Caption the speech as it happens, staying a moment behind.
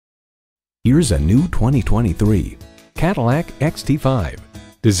Here's a new 2023 Cadillac XT5.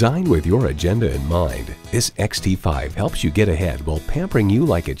 Designed with your agenda in mind, this XT5 helps you get ahead while pampering you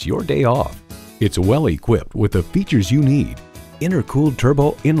like it's your day off. It's well equipped with the features you need: intercooled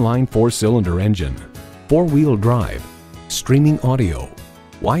turbo inline 4-cylinder engine, 4-wheel drive, streaming audio,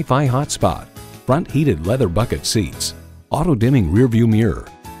 Wi-Fi hotspot, front heated leather bucket seats, auto-dimming rearview mirror,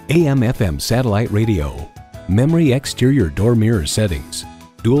 AM/FM satellite radio, memory exterior door mirror settings,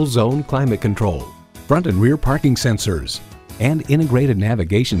 dual zone climate control, front and rear parking sensors, and integrated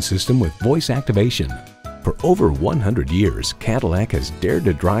navigation system with voice activation. For over 100 years, Cadillac has dared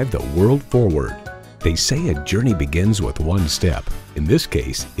to drive the world forward. They say a journey begins with one step. In this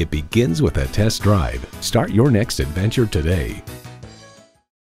case, it begins with a test drive. Start your next adventure today.